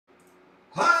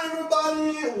Hi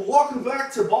everybody, welcome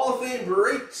back to Ball of Fame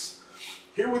Breaks.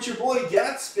 Here with your boy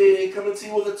Gatsby, coming to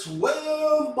you with a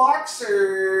 12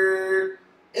 boxer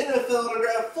NFL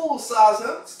autograph full size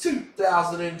helmets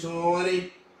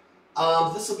 2020.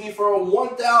 This will be from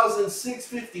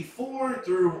 1,654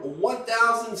 through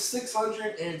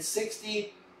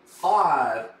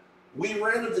 1,665. We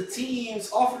random the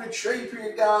teams, offered a trade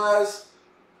period, guys.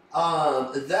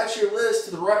 That's your list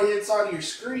to the right hand side of your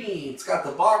screen. It's got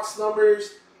the box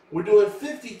numbers. We're doing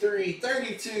 53,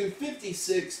 32,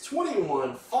 56,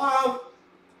 21, 5,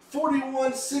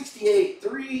 41, 68,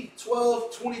 3,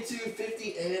 12, 22,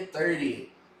 50, and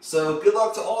 30. So good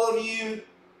luck to all of you.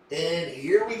 And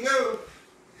here we go.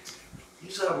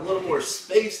 Usually have a little more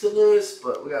space than this,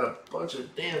 but we got a bunch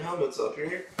of damn helmets up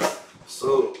here.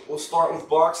 So we'll start with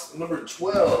box number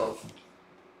 12.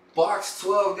 Box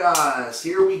 12, guys.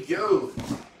 Here we go.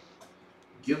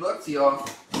 Good luck to y'all.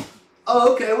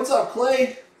 Oh, okay. What's up,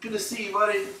 Clay? Good to see you,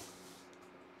 buddy.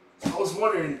 I was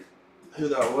wondering who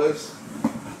that was.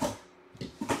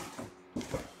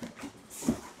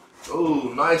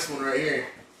 Oh, nice one right here.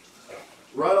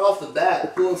 Right off the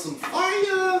bat, pulling some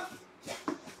fire.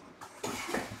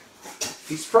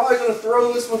 He's probably going to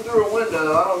throw this one through a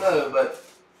window. I don't know, but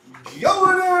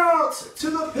going out to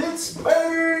the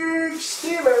Pittsburgh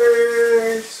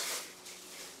Steelers.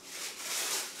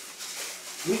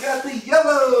 We got the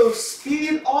yellow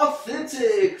Speed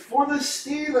Authentic for the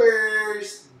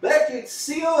Steelers. Beckett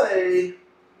CLA.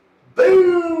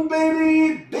 Boom,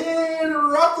 baby. Ben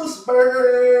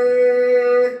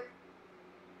Roethlisberger.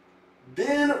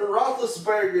 Ben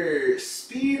Roethlisberger.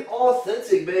 Speed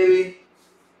Authentic, baby.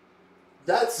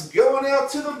 That's going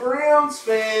out to the Browns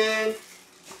fan.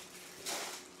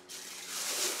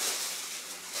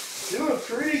 Doing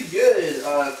pretty good,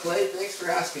 Clay. Thanks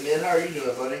for asking, man. How are you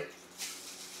doing, buddy?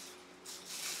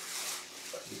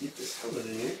 Let me get this helmet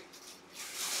in here.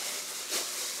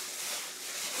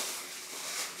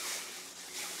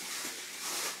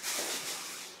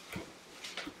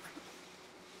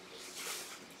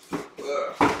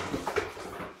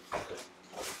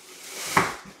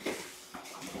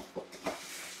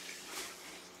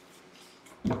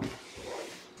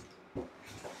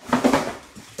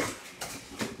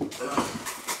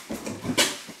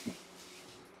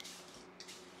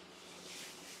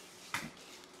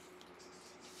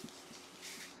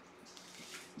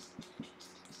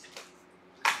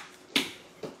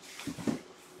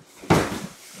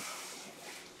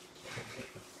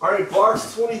 All right,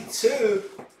 box 22.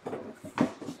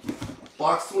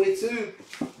 Box 22.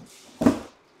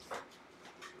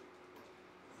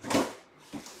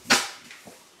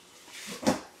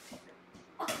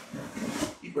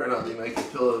 You better not be making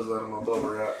pillows out of my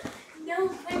bubble wrap. No,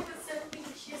 Clay was so mean.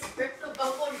 She just ripped the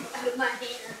bubble out of my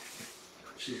hand.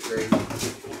 She's crazy.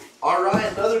 All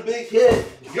right, another big hit.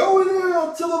 Going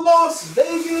out to the Las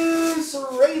Vegas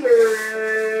Raiders.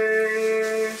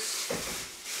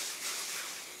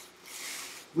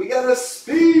 We got a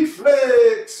Speed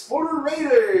Flex for the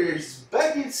Raiders.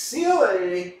 Beckett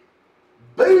CLA.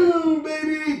 Boom,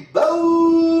 baby.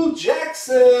 Bo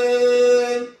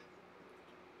Jackson.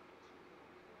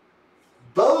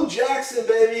 Bo Jackson,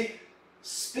 baby.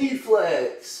 Speed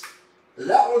Flex.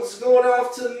 That one's going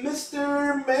off to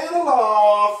Mr.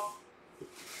 Maniloff.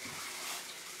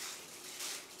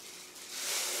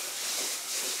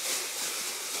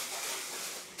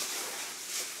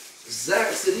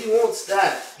 Zach said he wants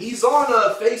that. He's on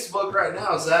Facebook right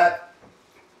now, Zach.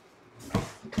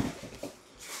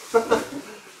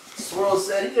 Swirl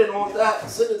said he didn't want that.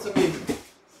 Send it to me.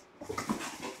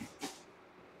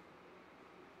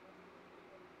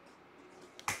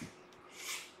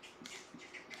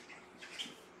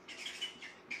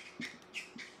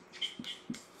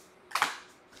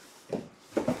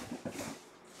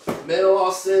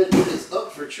 Metal said it is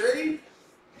up for trade.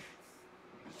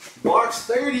 Box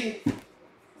 30.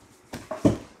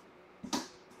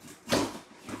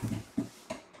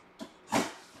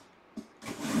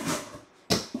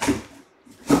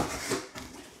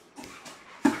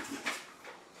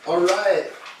 All right.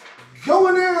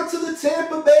 Going out to the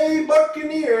Tampa Bay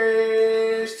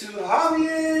Buccaneers to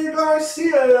Javier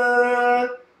Garcia.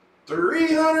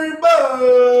 300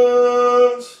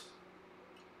 bucks.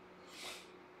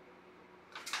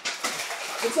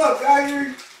 What's up,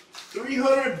 Geiger?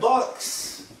 300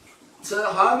 bucks to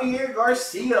Javier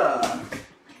Garcia.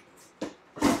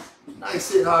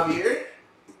 Nice hit, Javier.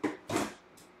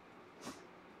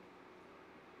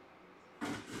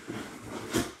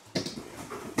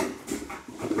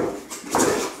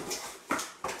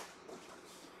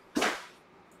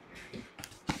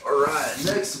 All right,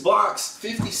 next box,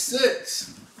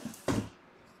 56.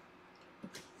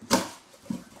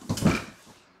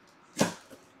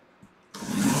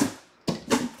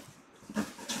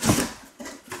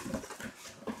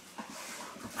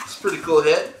 pretty cool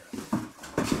hit.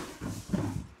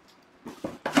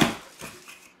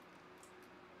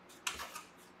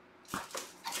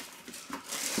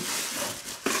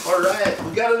 Alright,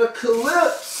 we got an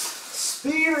Eclipse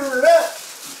Speeder Up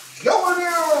going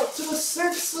out to the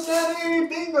Cincinnati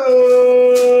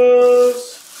Bengals.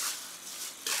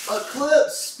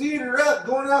 Eclipse Speeder Up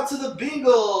going out to the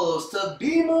Bengals to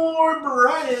B-More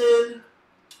Brian.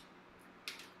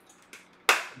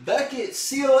 Beckett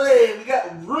CLA, we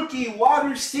got rookie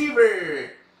wide receiver,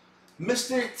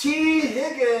 Mr. T.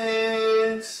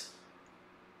 Higgins.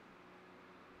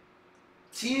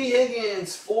 T.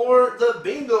 Higgins for the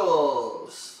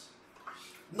Bengals.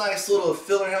 Nice little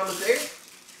filler helmet there.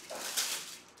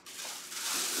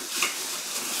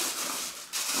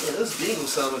 Yeah, those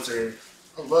Bengals helmets are,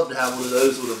 I'd love to have one of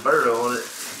those with a bird on it.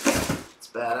 It's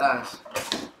badass.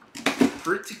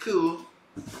 Pretty cool.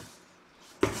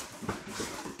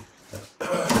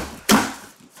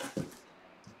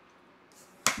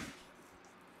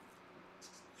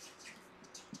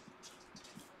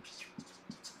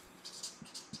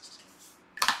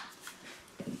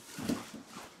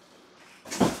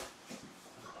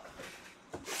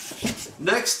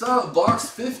 Next up, box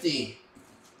 50.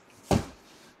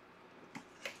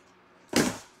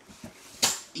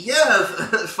 Yeah,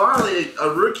 finally a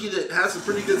rookie that has a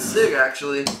pretty good sig,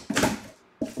 actually.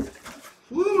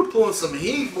 Woo, we're pulling some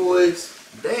heat, boys.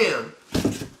 Damn.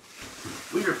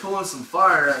 We are pulling some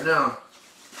fire right now.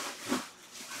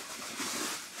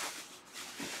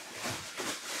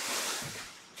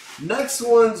 Next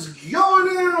one's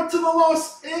going out to the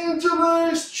Los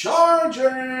Angeles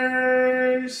Chargers.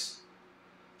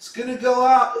 It's going to go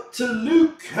out to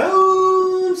Luke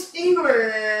Combs,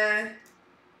 England.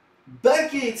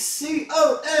 Beckett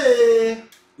COA,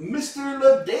 Mr.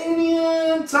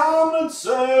 LaDainian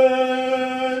Tomlinson.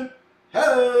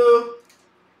 Hello.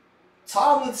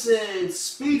 Tomlinson,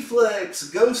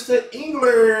 Speedflex, goes to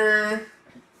England.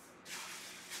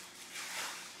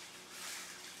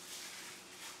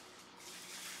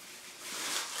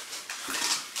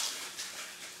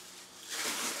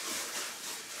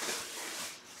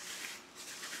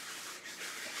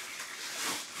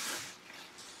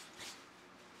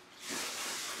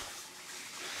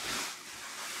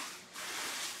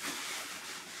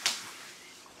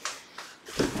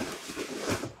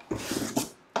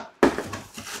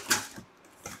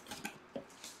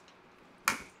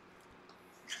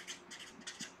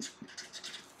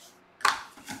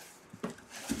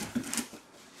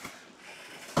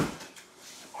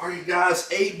 All right, guys,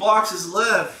 8 boxes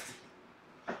left.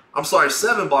 I'm sorry,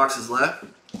 7 boxes left.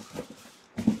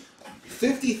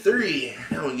 53.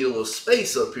 Now I'm gonna get a little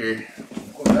space up here.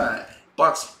 All right,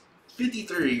 box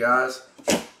 53, guys.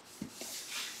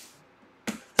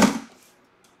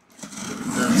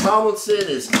 Now, Tomlinson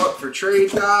is up for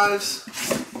trade, guys.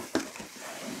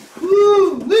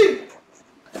 Woo-wee!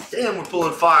 Damn, we're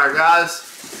pulling fire, guys.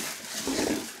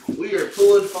 We are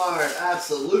pulling fire,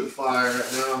 absolute fire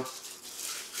right now.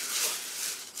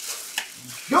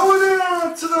 Going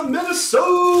out to the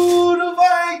Minnesota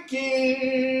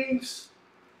Vikings.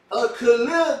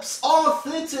 Eclipse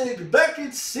Authentic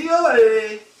Beckett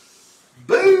CLA.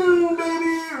 Boom,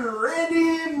 baby,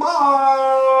 Randy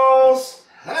Moss.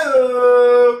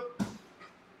 Hello.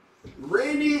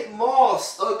 Randy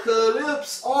Moss,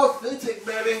 Eclipse Authentic,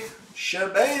 baby.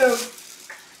 Shabam.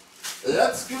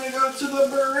 That's going to go to the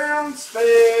Browns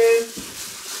fan.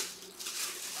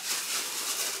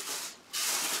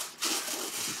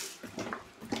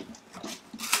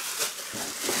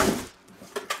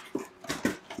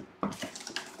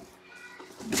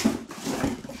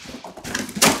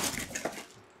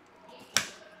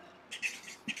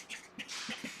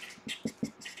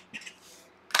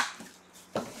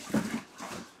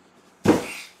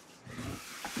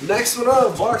 Next one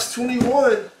up, box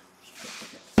 21.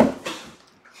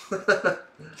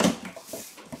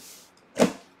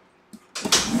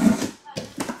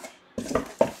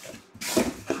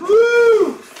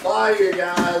 Woo! Fire,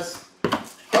 guys.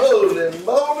 Holy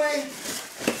moly.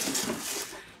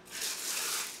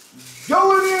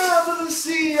 Going out to the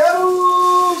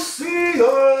Seattle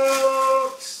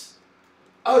Seahawks.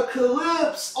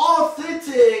 Eclipse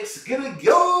Authentics gonna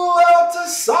go out to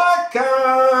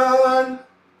Saigon.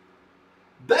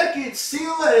 Beckett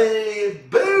CLA,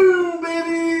 boom,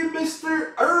 baby,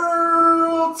 Mr.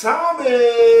 Earl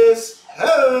Thomas.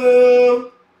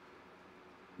 Hello.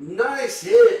 Nice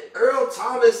hit, Earl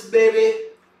Thomas,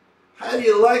 baby. How do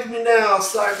you like me now,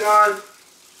 Saigon?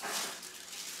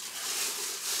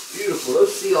 Beautiful.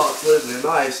 Those Seahawks living are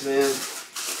nice, man.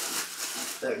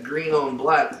 That green on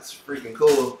black, that's freaking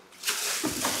cool.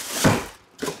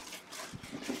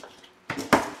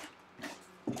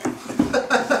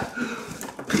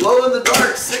 glow in the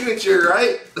dark signature,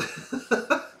 right?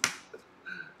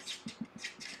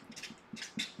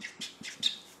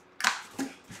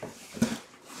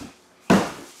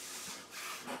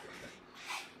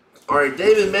 All right,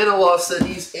 David Maniloff said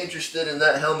he's interested in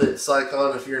that helmet,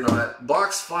 Sycon, if you're not.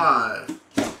 Box 5.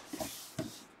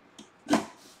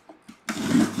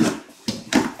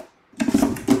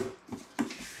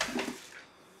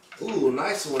 Ooh,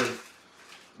 nice one.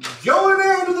 Going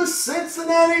down to the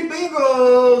Cincinnati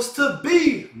Bengals to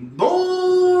be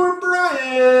Born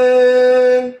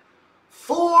Brian.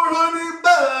 400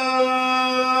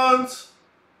 pounds.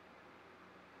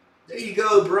 There you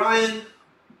go, Brian.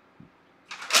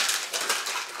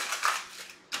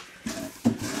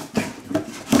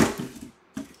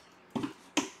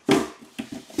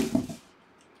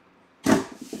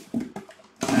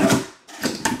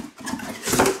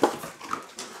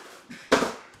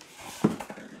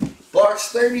 Box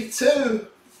 32.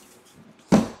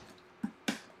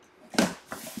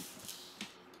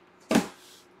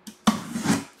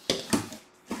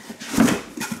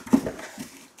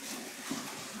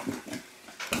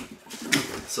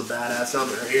 It's a badass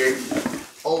helmet right here.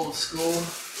 Old school.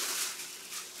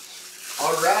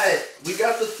 Alright, we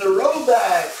got the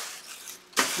throwback.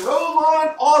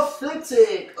 Throwline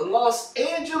Authentic Los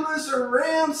Angeles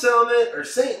Rams helmet, or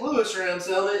St. Louis Rams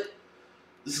helmet.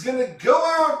 Is going to go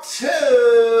out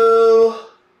to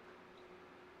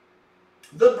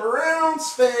the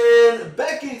Browns fan,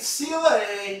 Beckett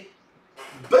CLA.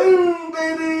 Boom,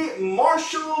 baby,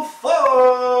 Marshall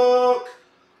Faulk.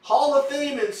 Hall of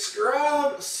Fame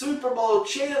inscribed Super Bowl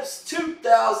champs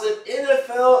 2000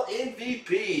 NFL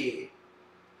MVP.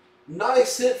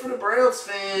 Nice hit for the Browns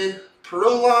fan.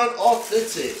 Proline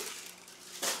Authentic.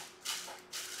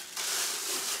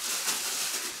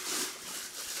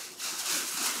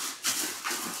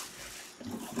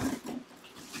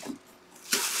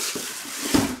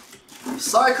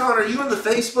 Sycon, are you in the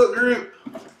Facebook group?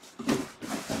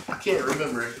 I can't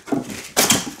remember.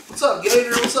 What's up,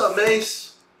 Gator? What's up,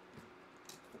 Mace?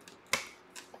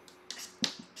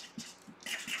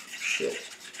 Shit.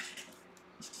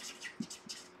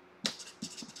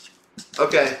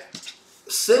 Okay.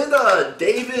 Send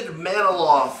David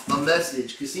Maniloff a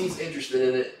message because he's interested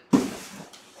in it.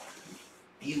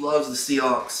 He loves the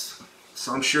Seahawks.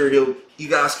 So I'm sure you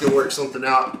guys can work something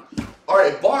out.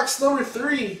 Alright, box number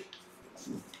 3.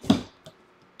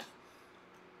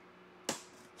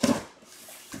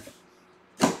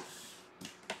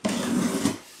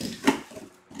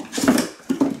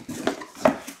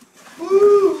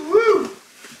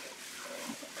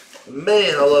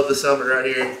 Man, I love this helmet right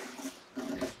here.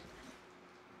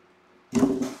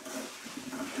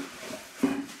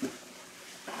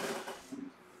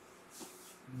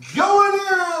 Going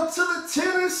out to the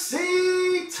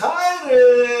Tennessee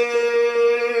Titans.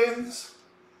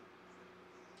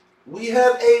 We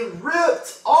have a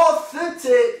ripped,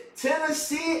 authentic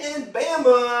Tennessee and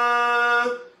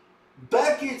Bama.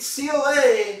 Beckett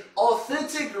CLA,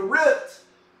 authentic ripped.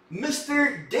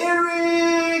 Mr.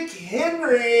 Derrick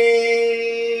Henry,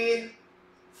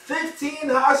 15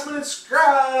 Heisman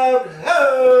inscribed.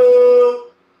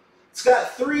 Ho! It's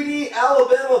got 3D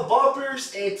Alabama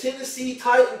bumpers and Tennessee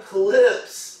Titan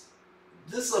clips.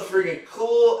 This is a freaking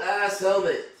cool ass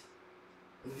helmet.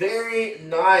 Very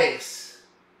nice.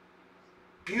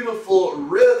 Beautiful,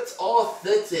 ripped,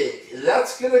 authentic.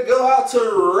 That's going to go out to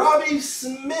Robbie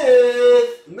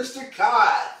Smith, Mr.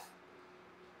 Kai.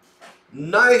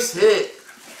 Nice hit.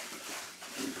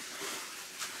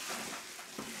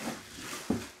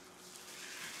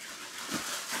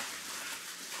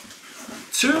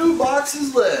 Two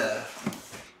boxes left.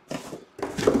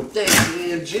 Thank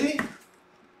you, MG.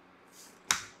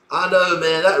 I know,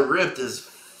 man, that ripped is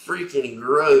freaking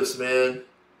gross, man.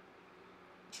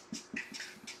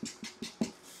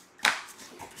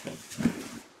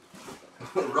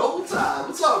 Roll Tide.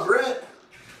 What's up, Brett?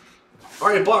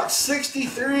 Alright, box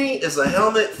 63 is a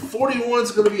helmet. 41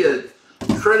 is going to be a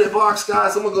credit box,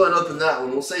 guys. I'm going to go ahead and open that one.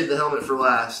 We'll save the helmet for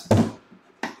last.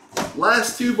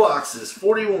 Last two boxes.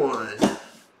 41.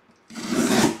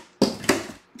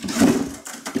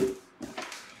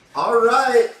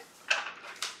 Alright.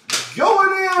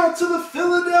 Going out to the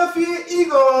Philadelphia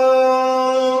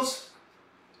Eagles.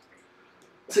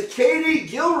 To Katie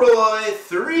Gilroy,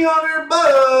 300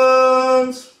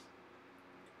 bones.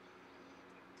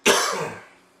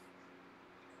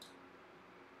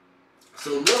 So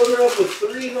load her up with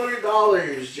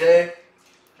 $300, Jay.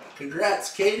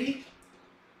 Congrats, Katie.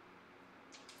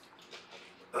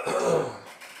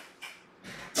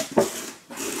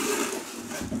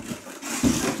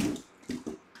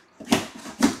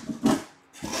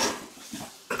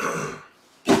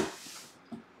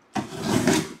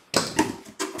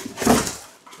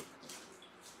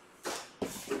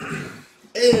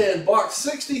 And box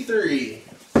 63.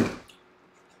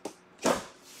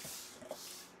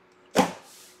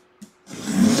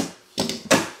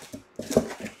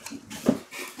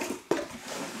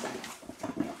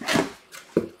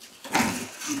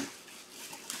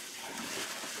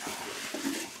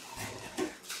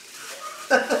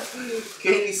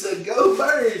 Katie said, "Go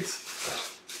Birds!"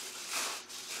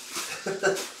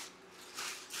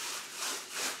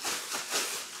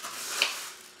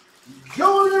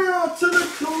 Going out to the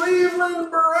Cleveland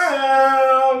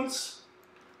Browns.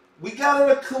 We got an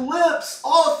Eclipse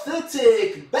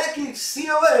Authentic Beckett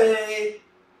COA.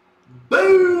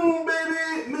 Boom,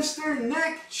 baby, Mr.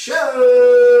 Nick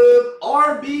Chubb,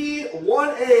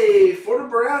 RB1A for the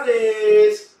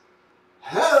Brownies.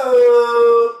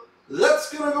 Hello. That's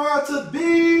going to go out to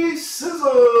B Sizzle.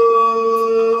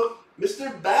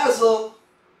 Mr. Basil.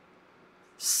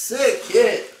 Sick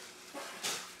hit.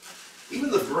 Even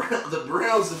the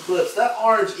Browns Eclipse, that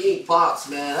orange ink pops,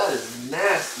 man. That is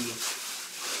nasty.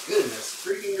 Goodness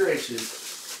freaking gracious.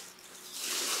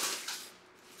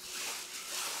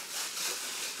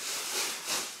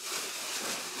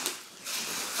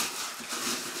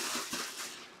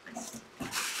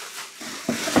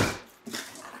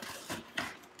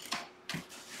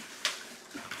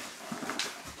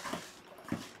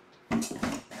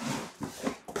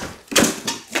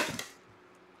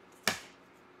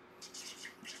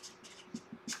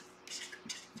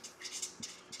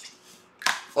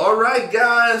 All right,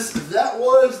 guys, that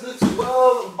was the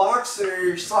 12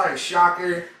 boxer. Sorry,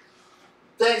 shocker.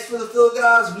 Thanks for the fill,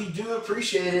 guys. We do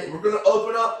appreciate it. We're going to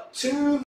open up 2